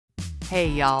Hey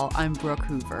y'all, I'm Brooke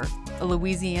Hoover, a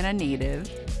Louisiana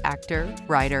native, actor,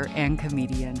 writer, and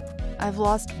comedian. I've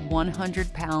lost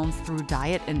 100 pounds through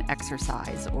diet and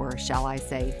exercise, or shall I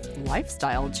say,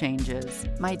 lifestyle changes.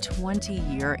 My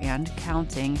 20-year and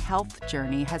counting health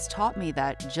journey has taught me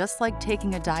that just like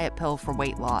taking a diet pill for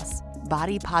weight loss,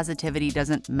 body positivity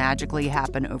doesn't magically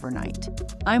happen overnight.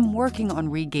 I'm working on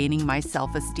regaining my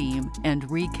self-esteem and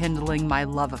rekindling my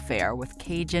love affair with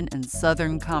Cajun and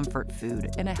Southern comfort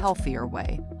food in a healthier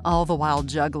way, all the while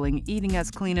juggling eating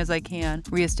as clean as I can,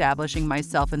 reestablishing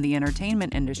myself in the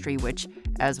entertainment industry, which,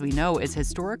 as we know, is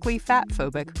historically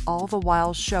fat-phobic, all the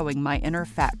while showing my inner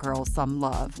fat girl some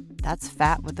love. That's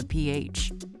fat with a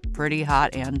PH. Pretty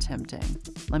hot and tempting.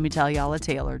 Let me tell y'all a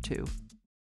tale or two.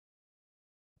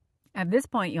 At this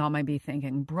point, y'all might be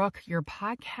thinking, Brooke, your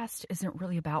podcast isn't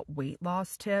really about weight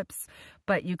loss tips,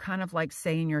 but you kind of like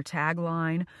say in your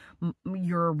tagline,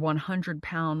 your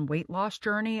 100-pound weight loss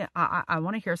journey. I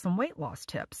want to hear some weight loss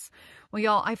tips. Well,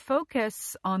 y'all, I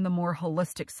focus on the more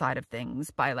holistic side of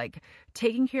things by like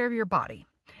taking care of your body.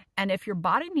 And if your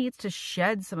body needs to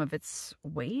shed some of its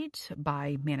weight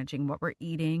by managing what we're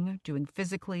eating, doing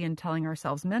physically, and telling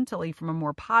ourselves mentally from a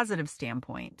more positive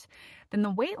standpoint, then the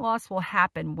weight loss will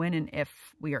happen when and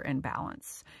if we are in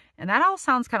balance. And that all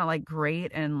sounds kind of like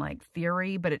great and like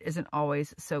theory, but it isn't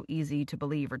always so easy to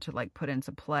believe or to like put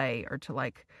into play or to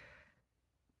like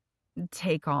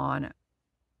take on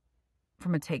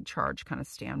from a take charge kind of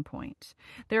standpoint.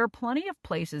 There are plenty of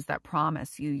places that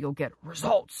promise you'll get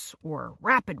results or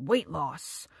rapid weight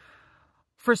loss.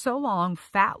 For so long,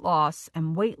 fat loss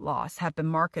and weight loss have been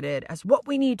marketed as what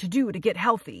we need to do to get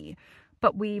healthy,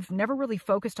 but we've never really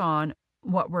focused on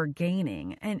what we're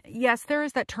gaining. And yes, there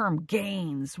is that term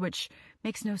gains, which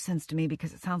makes no sense to me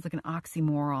because it sounds like an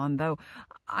oxymoron, though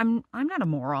I'm not a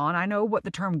moron. I know what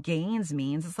the term gains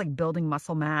means. It's like building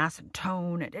muscle mass and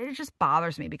tone. It just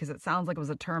bothers me because it sounds like it was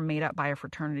a term made up by a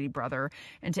fraternity brother.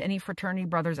 And to any fraternity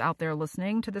brothers out there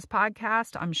listening to this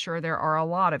podcast, I'm sure there are a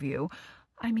lot of you.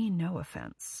 I mean, no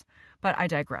offense. But I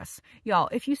digress. Y'all,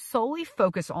 if you solely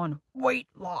focus on weight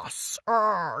loss,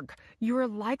 you are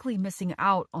likely missing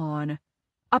out on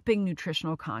upping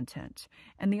nutritional content.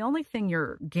 And the only thing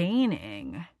you're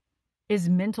gaining is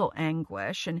mental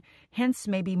anguish and hence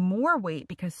maybe more weight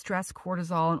because stress,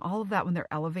 cortisol, and all of that when they're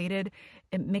elevated,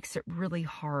 it makes it really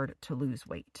hard to lose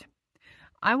weight.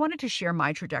 I wanted to share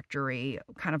my trajectory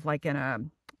kind of like in a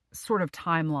sort of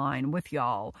timeline with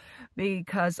y'all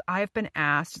because I've been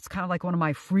asked, it's kind of like one of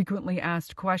my frequently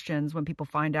asked questions when people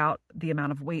find out the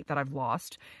amount of weight that I've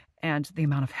lost and the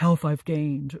amount of health I've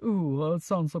gained. Ooh, that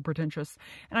sounds so pretentious.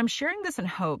 And I'm sharing this in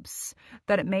hopes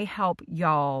that it may help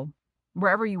y'all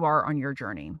wherever you are on your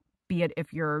journey, be it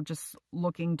if you're just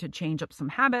looking to change up some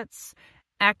habits,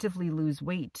 actively lose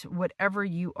weight, whatever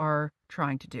you are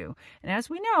trying to do. And as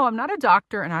we know, I'm not a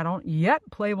doctor and I don't yet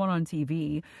play one on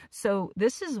TV. So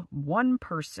this is one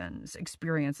person's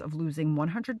experience of losing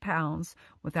 100 pounds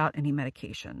without any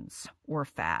medications or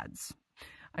fads.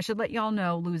 I should let y'all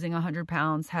know losing 100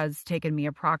 pounds has taken me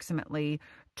approximately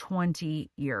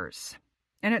 20 years,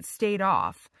 and it stayed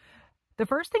off. The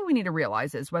first thing we need to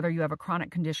realize is whether you have a chronic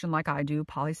condition like I do,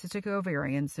 polycystic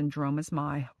ovarian syndrome is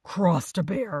my cross to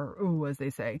bear, ooh, as they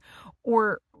say,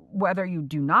 or whether you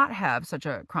do not have such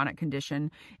a chronic condition,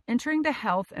 entering the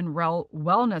health and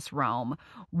wellness realm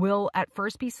will at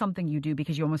first be something you do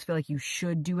because you almost feel like you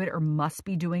should do it or must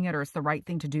be doing it or it's the right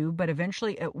thing to do, but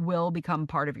eventually it will become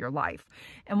part of your life.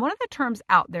 And one of the terms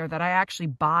out there that I actually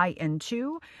buy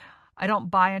into, I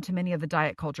don't buy into many of the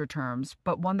diet culture terms,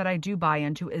 but one that I do buy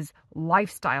into is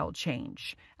lifestyle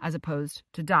change as opposed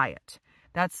to diet.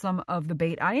 That's some of the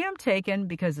bait I am taking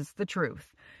because it's the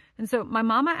truth. And so my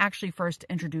mama actually first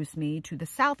introduced me to the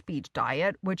South Beach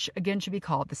diet, which again should be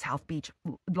called the South Beach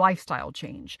lifestyle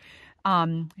change.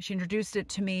 She introduced it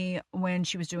to me when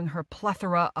she was doing her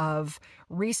plethora of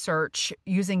research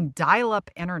using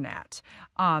dial-up internet.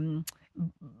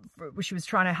 She was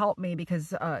trying to help me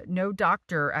because no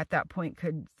doctor at that point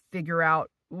could figure out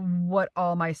what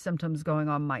all my symptoms going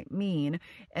on might mean.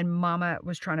 And mama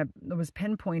was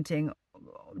pinpointing,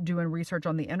 doing research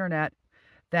on the internet,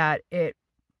 that it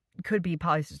could be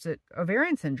polycystic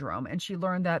ovarian syndrome. And she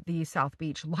learned that the South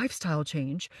Beach lifestyle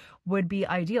change would be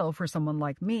ideal for someone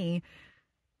like me,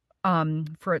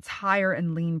 for its higher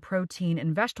and lean protein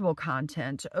and vegetable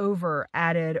content over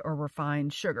added or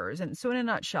refined sugars. And so in a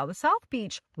nutshell, the South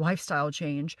Beach lifestyle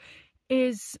change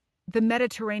is the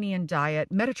Mediterranean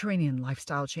diet, Mediterranean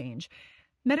lifestyle change,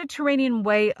 Mediterranean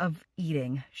way of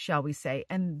eating, shall we say.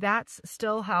 And that's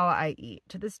still how I eat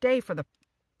to this day for the,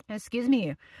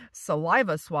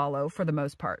 saliva swallow for the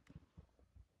most part.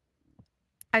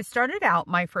 I started out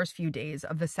my first few days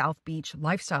of the South Beach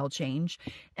lifestyle change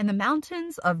in the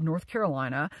mountains of North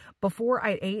Carolina before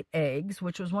I ate eggs,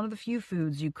 which was one of the few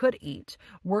foods you could eat,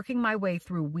 working my way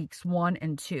through weeks 1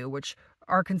 and 2, which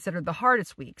are considered the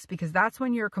hardest weeks because that's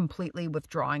when you're completely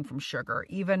withdrawing from sugar,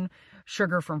 even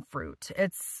sugar from fruit.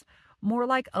 It's more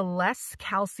like a less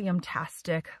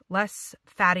calcium-tastic, less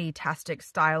fatty-tastic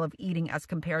style of eating as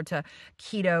compared to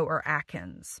keto or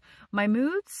Atkins. My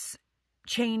moods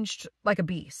changed like a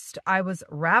beast. I was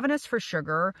ravenous for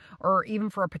sugar or even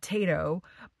for a potato,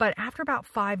 but after about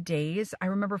 5 days, I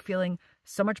remember feeling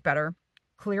so much better,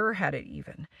 clearer headed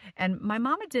even. And my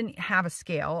mama didn't have a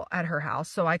scale at her house,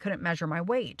 so I couldn't measure my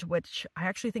weight, which I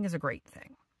actually think is a great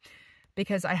thing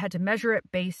because I had to measure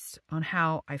it based on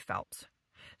how I felt.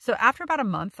 So after about a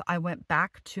month, I went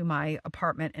back to my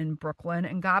apartment in Brooklyn,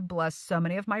 and God bless so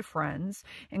many of my friends,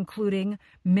 including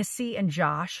Missy and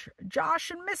Josh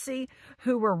and Missy,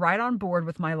 who were right on board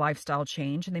with my lifestyle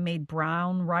change, and they made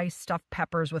brown rice stuffed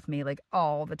peppers with me like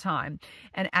all the time.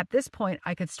 And at this point,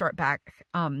 I could start back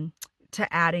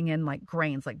to adding in like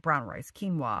grains like brown rice,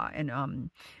 quinoa, and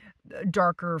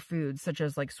darker foods such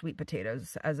as like sweet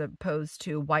potatoes as opposed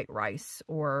to white rice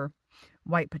or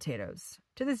white potatoes.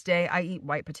 To this day, I eat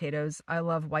white potatoes. I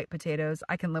love white potatoes.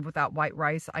 I can live without white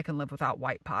rice. I can live without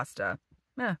white pasta.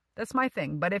 That's my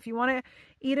thing. But if you want to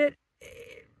eat it,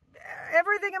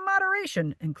 everything in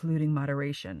moderation, including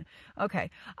moderation. Okay.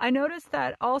 I noticed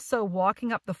that also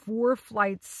walking up the 4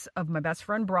 flights of my best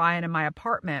friend Brian in my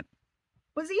apartment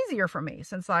was easier for me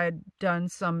since I had done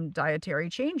some dietary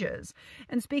changes.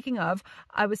 And speaking of,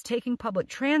 I was taking public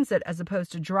transit as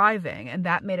opposed to driving, and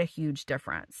that made a huge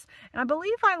difference. And I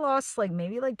believe I lost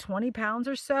maybe 20 pounds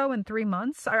or so in 3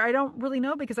 months. I don't really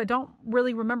know because I don't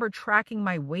really remember tracking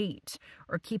my weight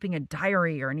or keeping a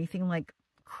diary or anything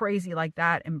crazy like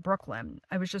that in Brooklyn.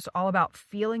 I was just all about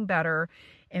feeling better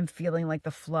and feeling like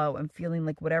the flow and feeling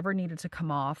like whatever needed to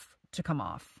come off.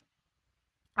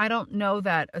 I don't know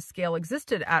that a scale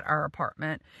existed at our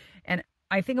apartment, and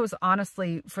I think it was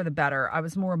honestly for the better. I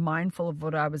was more mindful of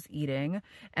what I was eating,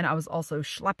 and I was also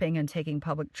schlepping and taking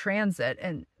public transit,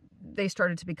 and they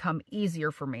started to become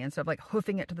easier for me. Instead of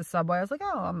hoofing it to the subway, I was like,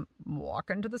 oh, I'm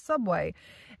walking to the subway.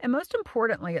 And most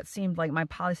importantly, it seemed like my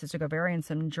polycystic ovarian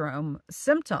syndrome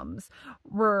symptoms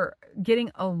were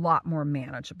getting a lot more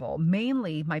manageable.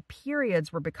 Mainly, my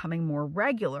periods were becoming more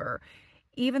regular.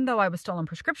 Even though I was still on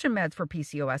prescription meds for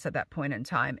PCOS at that point in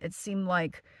time, it seemed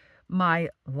like my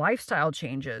lifestyle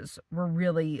changes were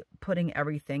really putting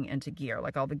everything into gear,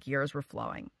 like all the gears were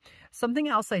flowing. Something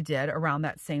else I did around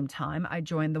that same time, I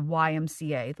joined the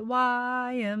YMCA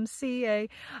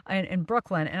in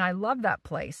Brooklyn, and I loved that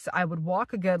place. I would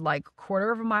walk a good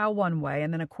quarter of a mile one way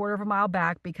and then a quarter of a mile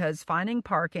back because finding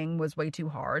parking was way too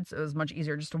hard, so it was much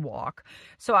easier just to walk.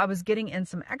 So I was getting in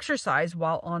some exercise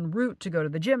while en route to go to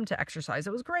the gym to exercise.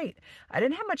 It was great. I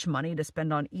didn't have much money to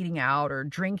spend on eating out or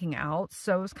drinking out,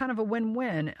 so it was kind of a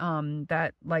win-win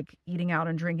that eating out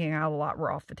and drinking out a lot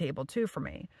were off the table too for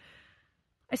me.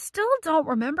 I still don't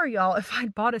remember, y'all, if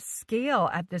I'd bought a scale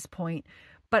at this point,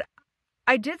 but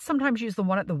I did sometimes use the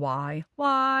one at the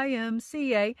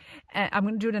YMCA, and I'm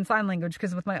going to do it in sign language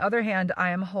because with my other hand, I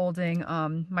am holding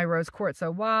my rose quartz,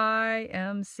 so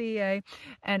YMCA,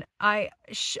 and I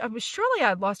was surely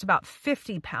I'd lost about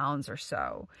 50 pounds or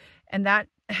so, and that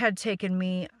had taken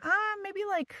me maybe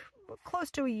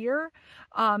close to a year,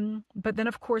 but then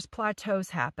of course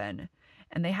plateaus happen.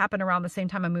 And they happened around the same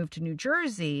time I moved to New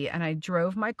Jersey, and I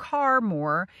drove my car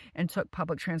more and took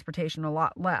public transportation a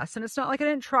lot less. And it's not like I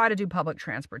didn't try to do public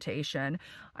transportation.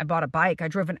 I bought a bike. I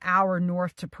drove an hour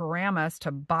north to Paramus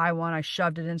to buy one. I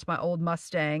shoved it into my old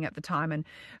Mustang at the time, and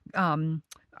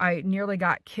I nearly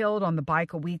got killed on the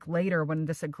bike a week later when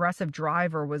this aggressive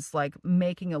driver was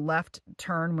making a left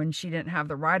turn when she didn't have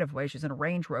the right of way. She's in a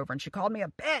Range Rover, and she called me a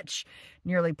bitch,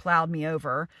 nearly plowed me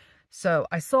over. So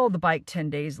I sold the bike 10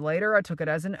 days later. I took it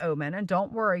as an omen. And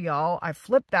don't worry, y'all. I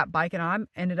flipped that bike and I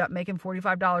ended up making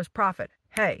 $45 profit.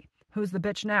 Hey, who's the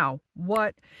bitch now?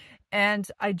 What?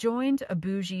 And I joined a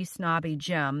bougie, snobby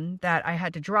gym that I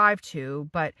had to drive to,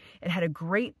 but it had a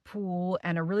great pool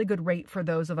and a really good rate for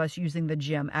those of us using the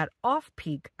gym at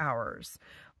off-peak hours.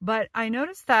 But I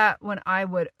noticed that when I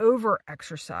would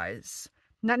over-exercise,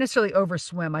 not necessarily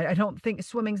over-swim. I don't think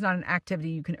swimming's not an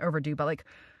activity you can overdo, but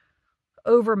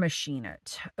over machine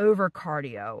it, over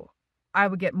cardio, I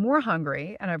would get more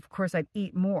hungry, and of course I'd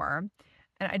eat more,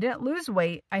 and I didn't lose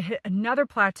weight. I hit another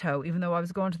plateau, even though I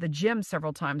was going to the gym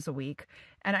several times a week,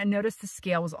 and I noticed the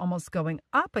scale was almost going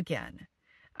up again.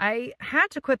 I had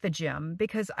to quit the gym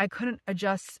because I couldn't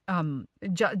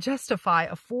justify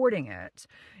affording it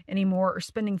anymore, or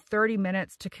spending 30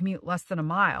 minutes to commute less than a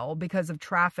mile because of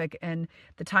traffic and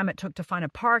the time it took to find a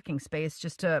parking space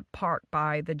just to park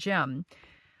by the gym.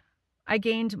 I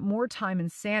gained more time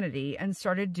and sanity and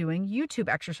started doing YouTube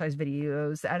exercise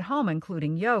videos at home,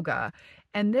 including yoga.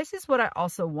 And this is what I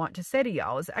also want to say to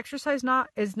y'all, is exercise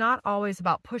is not always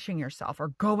about pushing yourself or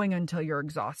going until you're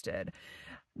exhausted.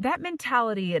 That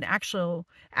mentality and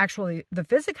actually the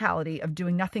physicality of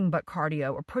doing nothing but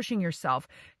cardio or pushing yourself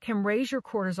can raise your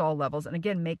cortisol levels and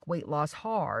again make weight loss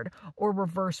hard or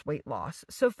reverse weight loss.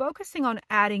 So focusing on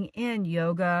adding in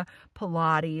yoga,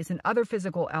 Pilates, and other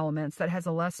physical elements that has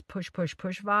a less push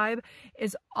vibe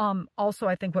is also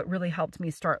I think what really helped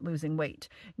me start losing weight.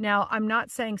 Now, I'm not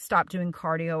saying stop doing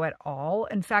cardio at all.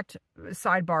 In fact,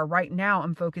 sidebar, right now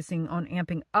I'm focusing on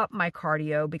amping up my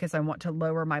cardio because I want to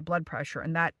lower my blood pressure,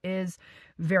 and that is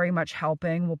very much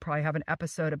helping. We'll probably have an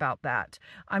episode about that.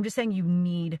 I'm just saying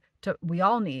we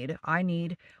all need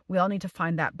to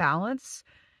find that balance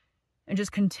and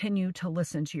just continue to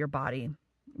listen to your body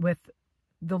with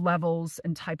the levels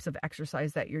and types of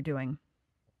exercise that you're doing.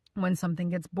 When something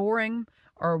gets boring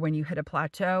or when you hit a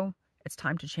plateau, it's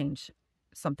time to change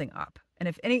something up. And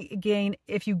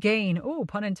if you gain, oh,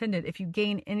 pun intended, if you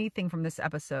gain anything from this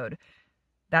episode,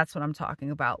 that's what I'm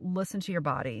talking about. Listen to your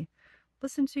body.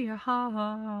 Listen to your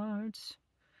heart.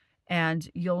 And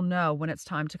you'll know when it's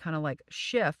time to kind of like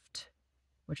shift,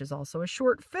 which is also a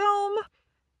short film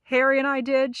Harry and I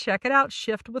did. Check it out.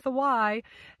 Shift with a Y.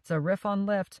 It's a riff on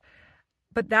lift.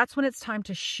 But that's when it's time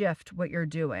to shift what you're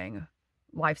doing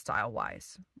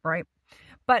lifestyle-wise, right?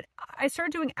 But I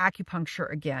started doing acupuncture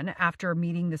again after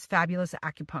meeting this fabulous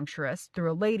acupuncturist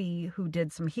through a lady who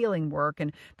did some healing work.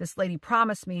 And this lady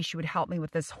promised me she would help me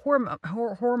with this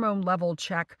hormone level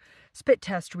check spit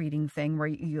test reading thing where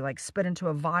you like spit into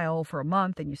a vial for a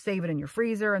month and you save it in your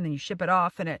freezer and then you ship it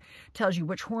off and it tells you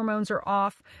which hormones are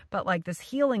off. But like this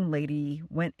healing lady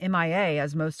went MIA,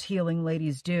 as most healing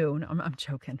ladies do. I'm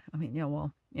joking. I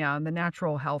mean, yeah, in the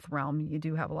natural health realm, you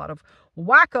do have a lot of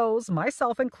wackos,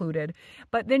 myself included.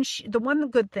 But then the one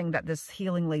good thing that this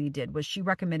healing lady did was she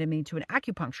recommended me to an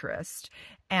acupuncturist,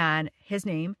 and his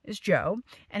name is Joe.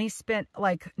 And he spent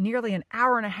like nearly an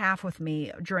hour and a half with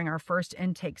me during our first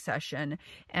intake session.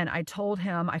 And I told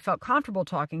him I felt comfortable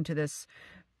talking to this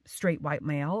straight white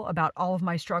male about all of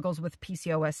my struggles with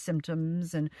PCOS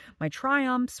symptoms and my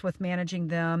triumphs with managing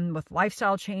them, with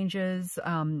lifestyle changes,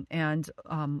 and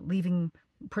leaving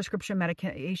prescription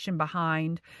medication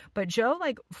behind. But Joe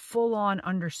like full on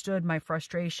understood my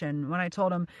frustration when I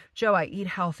told him, Joe, I eat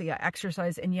healthy, I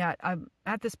exercise, and yet I'm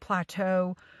at this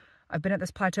plateau. I've been at this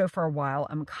plateau for a while.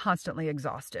 I'm constantly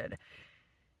exhausted.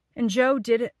 And Joe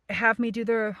did have me do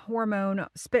the hormone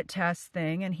spit test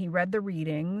thing, and he read the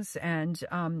readings. And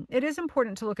it is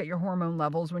important to look at your hormone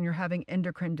levels when you're having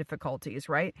endocrine difficulties,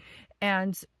 right?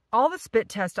 And all the spit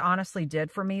test honestly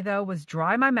did for me, though, was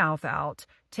dry my mouth out,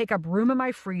 take up room in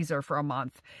my freezer for a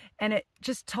month. And it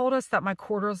just told us that my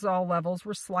cortisol levels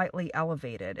were slightly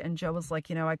elevated. And Joe was like,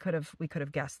 we could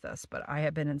have guessed this, but I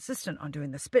have been insistent on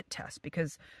doing the spit test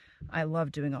because I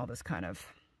love doing all this kind of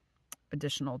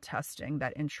additional testing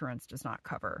that insurance does not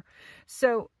cover.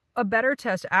 So a better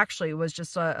test actually was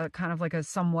just a kind of like a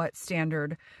somewhat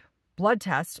standard blood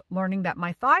test, learning that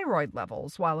my thyroid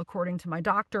levels, while according to my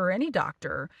doctor or any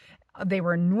doctor, they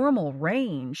were normal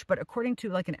range, but according to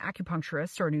like an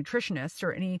acupuncturist or a nutritionist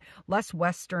or any less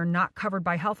Western, not covered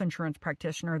by health insurance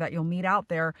practitioner that you'll meet out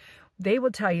there, they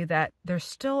will tell you that they're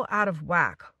still out of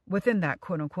whack within that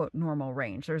quote unquote normal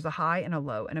range. There's a high and a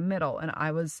low and a middle. And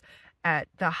I was at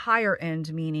the higher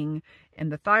end, meaning in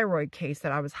the thyroid case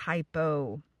that I was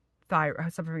suffering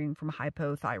from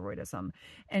hypothyroidism.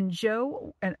 And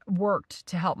Joe worked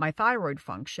to help my thyroid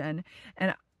function.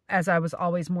 And as I was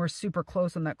always more super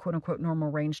close on that quote unquote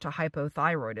normal range to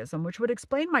hypothyroidism, which would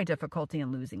explain my difficulty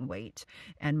in losing weight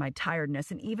and my tiredness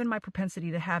and even my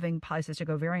propensity to having polycystic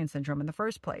ovarian syndrome in the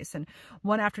first place. And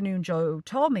one afternoon, Joe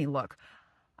told me, look,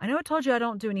 I know I told you I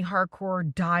don't do any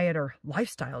hardcore diet or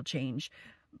lifestyle change,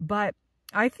 but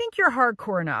I think you're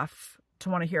hardcore enough to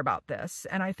want to hear about this.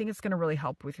 And I think it's going to really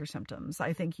help with your symptoms.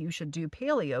 I think you should do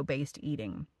paleo-based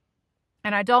eating.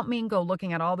 And I don't mean go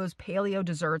looking at all those paleo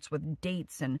desserts with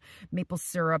dates and maple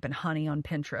syrup and honey on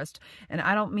Pinterest. And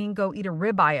I don't mean go eat a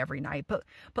ribeye every night, but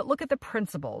look at the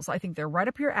principles. I think they're right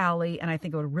up your alley, and I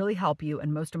think it would really help you.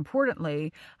 And most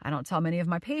importantly, I don't tell many of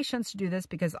my patients to do this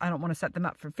because I don't want to set them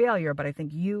up for failure, but I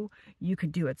think you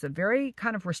could do it. It's a very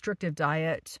kind of restrictive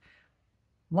diet,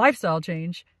 lifestyle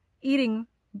change,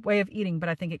 way of eating, but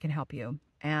I think it can help you.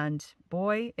 And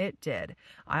boy, it did.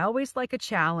 I always like a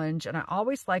challenge, and I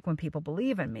always like when people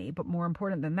believe in me. But more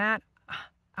important than that,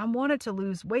 I wanted to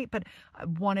lose weight, but I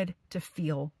wanted to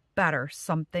feel better.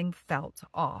 Something felt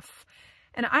off.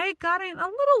 And I got in a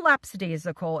little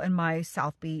lapsadaisical in my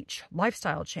South Beach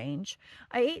lifestyle change.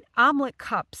 I ate omelet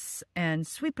cups and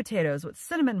sweet potatoes with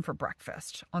cinnamon for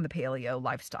breakfast on the paleo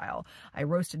lifestyle. I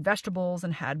roasted vegetables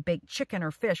and had baked chicken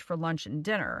or fish for lunch and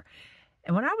dinner.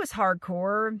 And when I was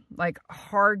hardcore, like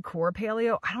hardcore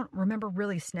paleo, I don't remember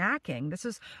really snacking. This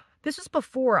was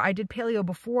before I did paleo,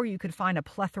 before you could find a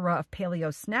plethora of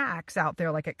paleo snacks out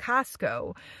there like at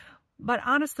Costco. But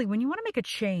honestly, when you want to make a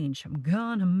change, I'm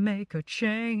gonna make a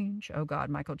change. Oh God,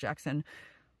 Michael Jackson.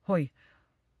 Hoy.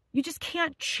 You just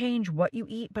can't change what you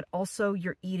eat, but also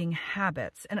your eating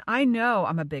habits. And I know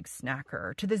I'm a big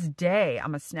snacker. To this day,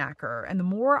 I'm a snacker. And the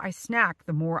more I snack,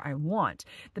 the more I want.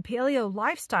 The paleo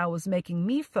lifestyle was making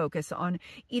me focus on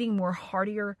eating more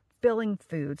heartier, filling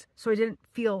foods, so I didn't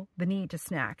feel the need to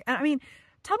snack. And I mean,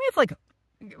 tell me if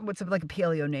what's like a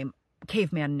paleo name,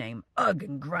 caveman name, Ugg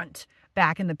and Grunt.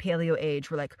 Back in the paleo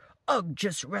age, we're like, Ugg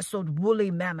just wrestled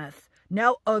woolly mammoth.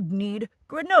 Now Ugg need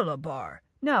granola bar.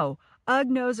 No, Ugg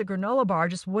knows a granola bar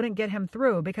just wouldn't get him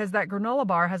through, because that granola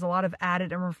bar has a lot of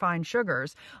added and refined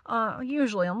sugars.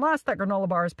 Usually, unless that granola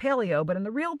bar is paleo. But in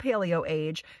the real paleo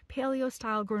age,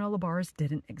 paleo-style granola bars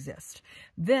didn't exist.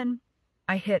 Then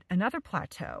I hit another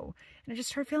plateau, and I just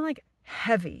started feeling like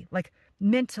heavy, like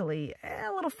mentally,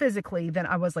 a little physically, than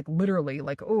I was like literally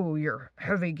like, oh, you're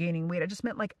heavy gaining weight. I just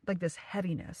meant like this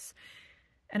heaviness.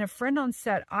 And a friend on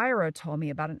set, Ira, told me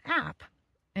about an app,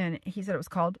 and he said it was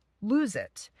called Lose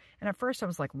It. And at first I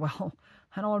was like, well,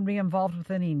 I don't want to be involved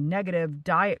with any negative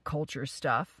diet culture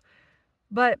stuff.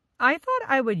 But I thought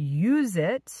I would use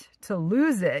it to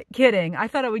lose it. Kidding. I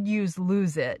thought I would use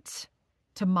Lose It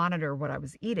to monitor what I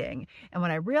was eating. And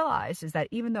what I realized is that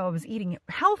even though I was eating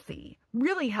healthy,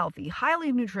 really healthy,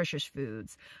 highly nutritious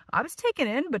foods, I was taking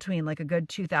in between like a good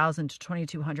 2,000 to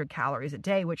 2,200 calories a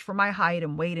day, which for my height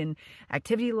and weight and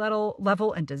activity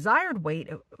level and desired weight,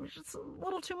 it was just a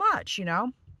little too much, you know?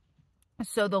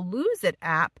 So the Lose It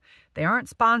app, they aren't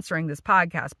sponsoring this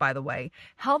podcast, by the way,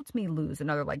 helped me lose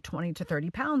another like 20 to 30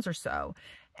 pounds or so.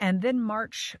 And then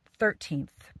March 13th,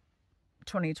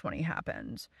 2020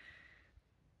 happened.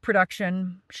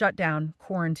 Production shut down,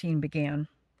 quarantine began.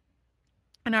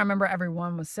 And I remember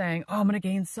everyone was saying, oh, I'm going to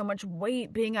gain so much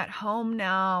weight being at home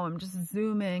now. I'm just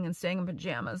Zooming and staying in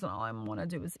pajamas, and all I want to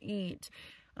do is eat.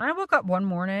 And I woke up one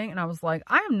morning and I was like,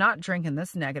 I am not drinking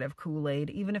this negative Kool-Aid,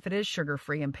 even if it is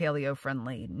sugar-free and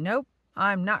paleo-friendly. Nope,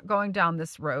 I'm not going down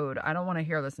this road. I don't want to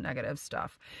hear this negative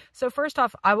stuff. So first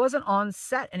off, I wasn't on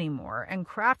set anymore, and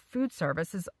craft food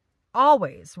service is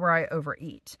always where I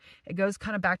overeat. It goes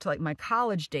kind of back to like my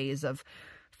college days of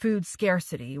food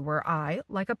scarcity, where I,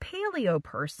 like a paleo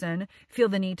person, feel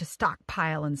the need to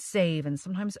stockpile and save and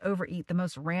sometimes overeat the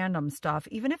most random stuff,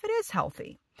 even if it is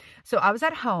healthy. So I was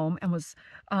at home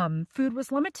and food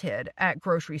was limited at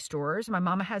grocery stores. My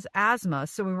mama has asthma,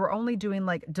 so we were only doing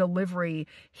like delivery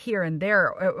here and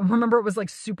there. Remember, it was like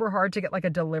super hard to get like a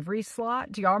delivery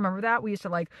slot. Do y'all remember that? We used to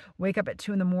like wake up at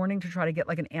 2 a.m. to try to get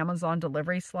like an Amazon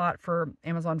delivery slot for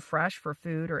Amazon Fresh for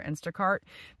food or Instacart.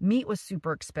 Meat was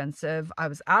super expensive. I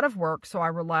was out of work, so I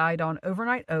relied on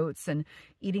overnight oats and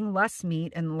eating less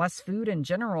meat and less food in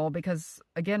general, because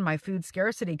again, my food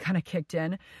scarcity kind of kicked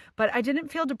in. But I didn't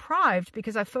feel deprived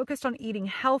because I focused on eating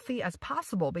healthy as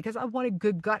possible, because I wanted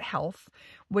good gut health,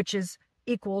 which is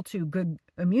equal to good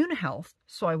immune health,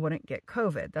 so I wouldn't get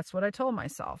COVID. That's what I told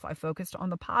myself. I focused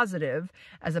on the positive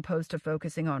as opposed to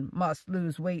focusing on must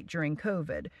lose weight during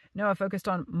COVID. No, I focused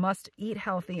on must eat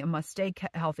healthy and must stay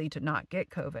healthy to not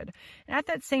get COVID. And at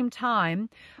that same time,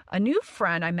 a new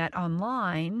friend I met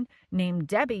online named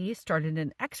Debbie started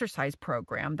an exercise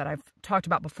program that I've talked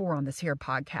about before on this here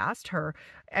podcast. Her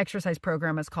exercise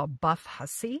program is called Buff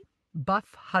Hussy.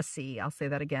 Buff Hussy. I'll say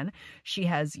that again. She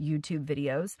has YouTube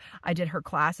videos. I did her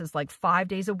classes like 5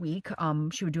 days a week.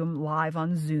 She would do them live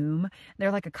on Zoom.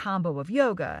 They're like a combo of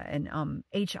yoga and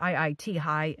HIIT,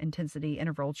 high intensity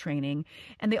interval training.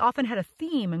 And they often had a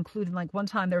theme, including like one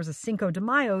time there was a Cinco de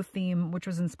Mayo theme, which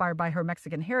was inspired by her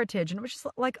Mexican heritage. And it was just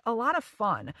like a lot of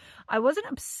fun. I wasn't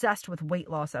obsessed with weight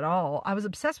loss at all. I was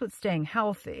obsessed with staying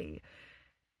healthy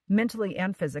mentally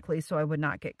and physically so I would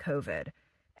not get COVID.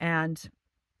 And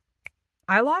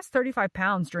I lost 35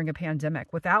 pounds during a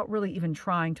pandemic without really even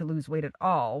trying to lose weight at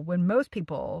all, when most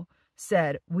people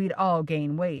said we'd all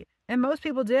gain weight. And most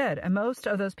people did. And most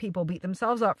of those people beat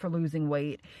themselves up for losing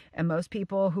weight. And most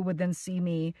people who would then see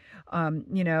me, would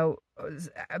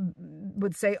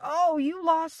say, oh, you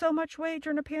lost so much weight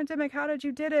during a pandemic. How did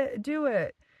you do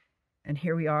it? And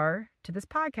here we are to this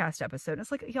podcast episode. And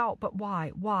it's like, y'all, but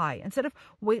why? Why? Instead of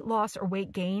weight loss or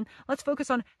weight gain, let's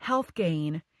focus on health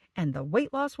gain, and the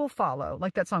weight loss will follow.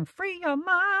 Like that song, Free Your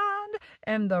Mind,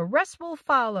 and the rest will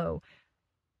follow.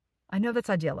 I know that's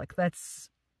idyllic. That's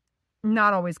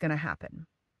not always going to happen.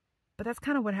 But that's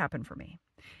kind of what happened for me.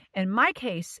 In my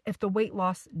case, if the weight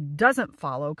loss doesn't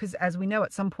follow, because as we know,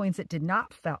 at some points it did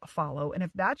not follow, and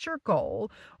if that's your goal,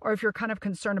 or if you're kind of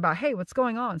concerned about, hey, what's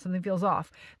going on? Something feels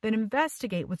off, then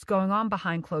investigate what's going on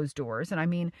behind closed doors. And I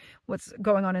mean, what's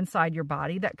going on inside your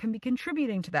body that can be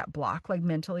contributing to that block, like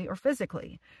mentally or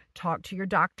physically. Talk to your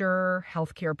doctor,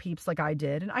 healthcare peeps like I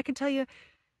did. And I can tell you,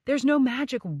 there's no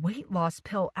magic weight loss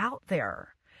pill out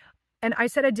there. And I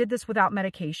said I did this without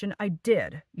medication. I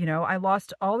did. I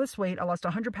lost all this weight. I lost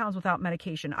 100 pounds without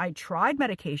medication. I tried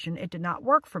medication. It did not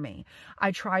work for me.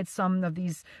 I tried some of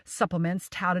these supplements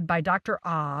touted by Dr.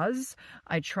 Oz.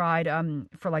 I tried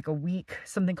for like a week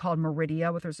something called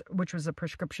Meridia, which was a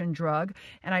prescription drug.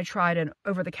 And I tried an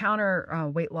over-the-counter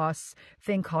weight loss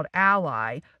thing called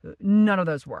Ally. None of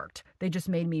those worked. They just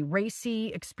made me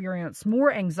racy, experience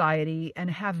more anxiety,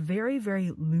 and have very,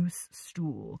 very loose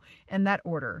stool in that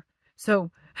order.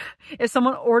 So if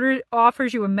someone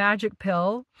offers you a magic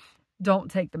pill,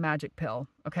 don't take the magic pill,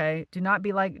 okay? Do not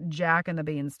be like Jack and the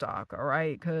Beanstalk, all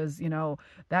right? Because,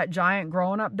 that giant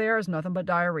growing up there is nothing but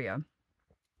diarrhea.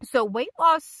 So weight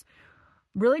loss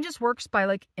really just works by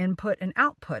like input and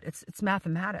output. It's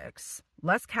mathematics.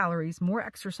 Less calories, more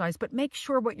exercise, but make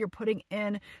sure what you're putting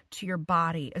in to your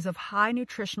body is of high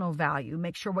nutritional value.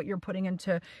 Make sure what you're putting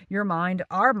into your mind,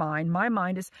 our mind, my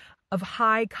mind, is of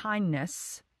high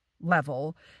kindness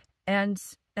level. And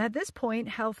at this point,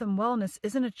 health and wellness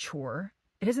isn't a chore.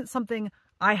 It isn't something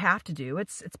I have to do.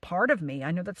 It's part of me.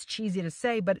 I know that's cheesy to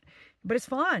say, but it's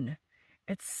fun.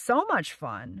 It's so much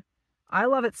fun. I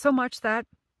love it so much that,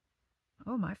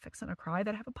 oh, am I fixing to cry,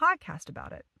 that I have a podcast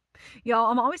about it.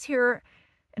 Y'all, I'm always here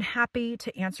and happy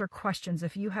to answer questions.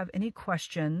 If you have any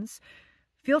questions,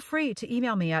 feel free to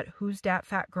email me at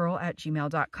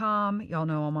who'sdatfatgirl@gmail.com. Y'all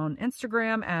know I'm on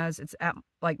Instagram as it's at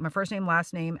like my first name,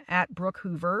 last name, at Brooke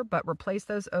Hoover, but replace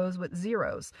those O's with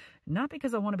zeros. Not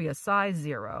because I want to be a size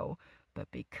 0, but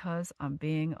because I'm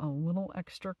being a little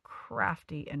extra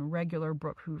crafty and regular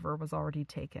Brooke Hoover was already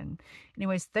taken.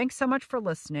 Anyways, thanks so much for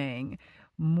listening.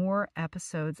 More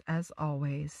episodes, as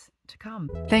always, to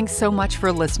come. Thanks so much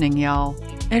for listening, y'all.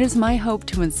 It is my hope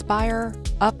to inspire,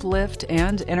 uplift,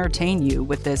 and entertain you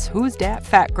with this Who's Dat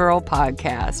Fat Girl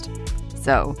podcast.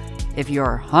 So, if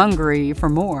you're hungry for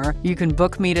more, you can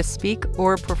book me to speak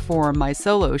or perform my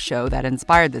solo show that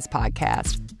inspired this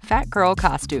podcast, Fat Girl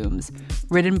Costumes,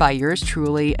 written by yours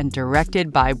truly and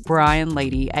directed by Brian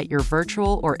Lady at your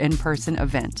virtual or in-person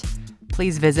event.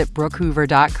 Please visit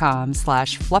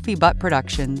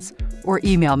brookehoover.com/fluffybuttproductions or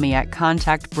email me at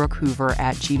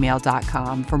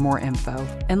contactbrookhoover@gmail.com for more info.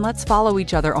 And let's follow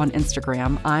each other on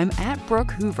Instagram. I'm at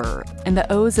Brooke Hoover, and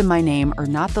the O's in my name are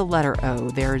not the letter O,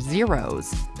 they're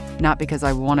zeros. Not because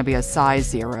I want to be a size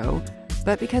 0,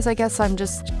 but because I guess I'm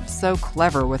just so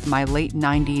clever with my late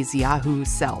 90s Yahoo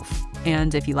self.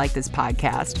 And if you like this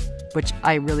podcast, which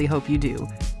I really hope you do,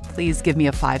 please give me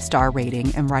a 5-star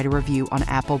rating and write a review on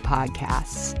Apple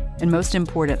Podcasts. And most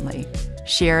importantly,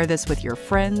 share this with your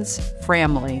friends,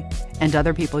 family, and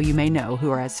other people you may know who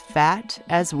are as fat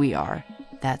as we are.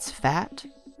 That's fat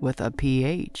with a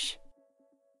PH.